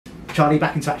Charlie,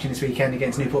 back into action this weekend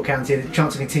against Newport County, and a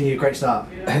chance to continue a great start.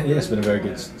 Yeah, it's been a very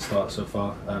good start so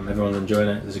far. Everyone's enjoying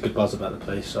it. There's a good buzz about the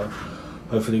place, so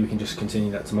hopefully we can just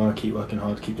continue that tomorrow, keep working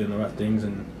hard, keep doing the right things,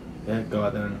 and yeah, go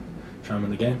out there and try and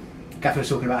win the game. Gaffer was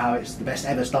talking about how it's the best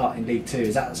ever start in League Two.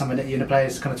 Is that something that you and the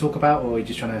players kind of talk about, or are you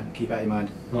just trying to keep it out of your mind?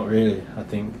 Not really. I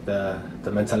think the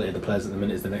mentality of the players at the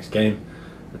minute is the next game.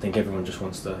 I think everyone just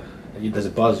wants to. There's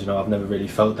a buzz, you know. I've never really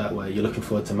felt that way. You're looking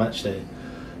forward to match day.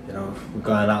 You know, we're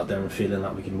going out there and feeling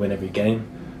like we can win every game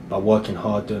by working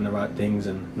hard, doing the right things,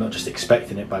 and not just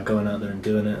expecting it by going out there and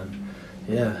doing it. And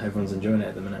yeah, everyone's enjoying it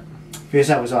at the minute. For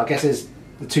yourself as well, I guess there's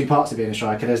the two parts of being a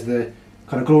striker. There's the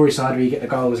kind of glory side where you get the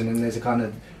goals, and then there's a kind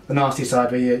of the nasty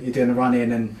side where you're doing the run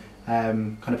in and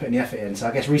kind of putting the effort in. So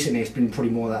I guess recently it's been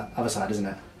probably more that other side, isn't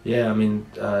it? Yeah, I mean,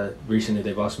 recently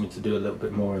they've asked me to do a little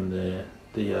bit more on the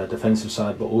defensive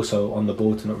side, but also on the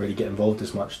ball to not really get involved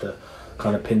as much, to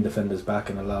kind of pin defenders back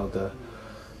and allow the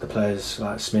players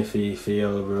like Smithy,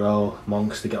 Theo, Ruel,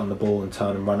 Monks to get on the ball and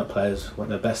turn and run at players what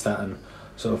they're best at, and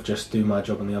sort of just do my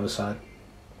job on the other side.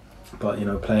 But you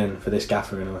know, playing for this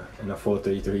gaffer in a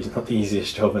 4-3-3 is not the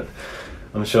easiest job, and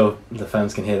I'm sure the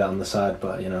fans can hear that on the side.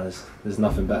 But you know, there's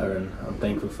nothing better, and I'm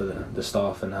thankful for the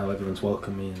staff and how everyone's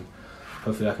welcomed me, and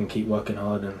hopefully I can keep working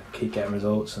hard and keep getting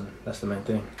results, and that's the main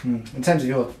thing. In terms of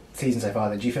your season so far,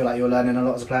 then, do you feel like you're learning a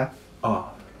lot as a player?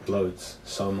 Oh, loads,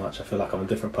 so much. I feel like I'm a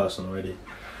different person already.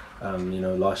 You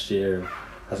know, last year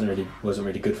wasn't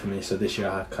really good for me, so this year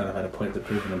I kind of had a point to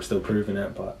prove, and I'm still proving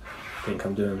it. But I think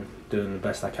I'm doing the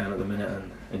best I can at the minute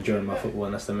and enjoying my football,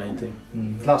 and that's the main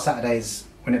thing. Last Saturday's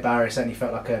win at Barrow certainly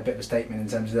felt like a bit of a statement in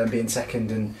terms of them being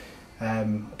second, and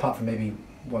apart from maybe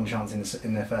one chance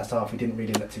in the first half, we didn't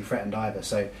really look too threatened either.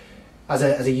 So as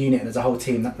a unit and as a whole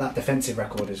team, that defensive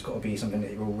record has got to be something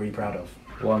that you're all really proud of.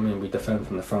 Well, I mean, we defend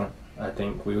from the front. I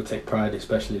think we will take pride,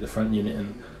 especially the front unit,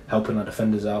 in helping our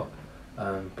defenders out.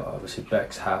 But obviously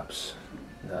Bex, Haps,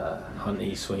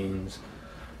 Hunty, Sweens,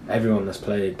 everyone that's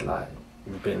played, like,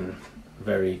 we've been a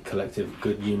very collective,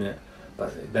 good unit.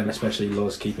 But them, especially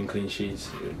Laws, keeping clean sheets,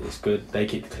 it's good. They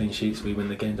keep the clean sheets, we win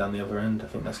the game down the other end. I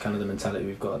think that's kind of the mentality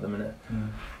we've got at the minute,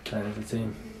 playing as a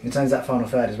team. In terms of that final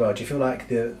third as well, do you feel like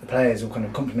the players will kind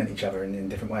of complement each other in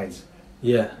different ways?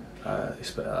 Yeah,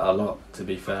 it's a lot, to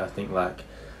be fair. I think, like,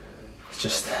 it's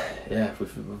just, yeah, we're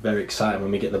very excited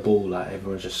when we get the ball. Like,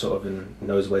 everyone's just sort of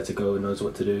knows where to go, knows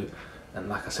what to do. And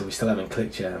like I said, we still haven't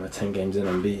clicked yet, and we're 10 games in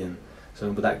unbeaten. So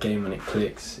with that game, when it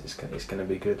clicks, it's going to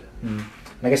be good. And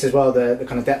I guess as well, the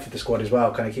kind of depth of the squad as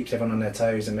well kind of keeps everyone on their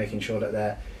toes and making sure that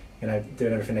they're, you know,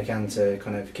 doing everything they can to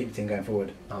kind of keep the team going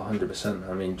forward. Oh, 100%.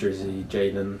 I mean, Drizzy,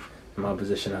 Jaden, in my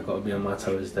position, I've got to be on my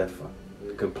toes. They're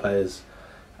good players.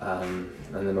 And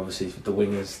then obviously the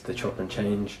wingers, they chop and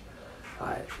change.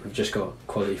 We've just got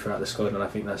quality throughout the squad, and I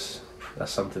think that's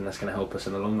something that's going to help us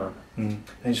in the long run. And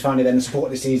just finally, then, the support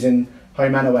this season,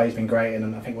 home and away, has been great,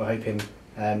 and I think we're hoping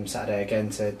Saturday again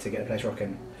to get the place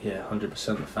rocking. Yeah, 100%.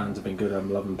 The fans have been good.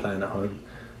 I'm loving playing at home.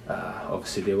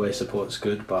 Obviously the away support's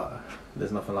good, but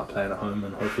there's nothing like playing at home,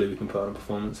 and hopefully we can put on a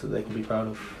performance that they can be proud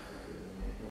of.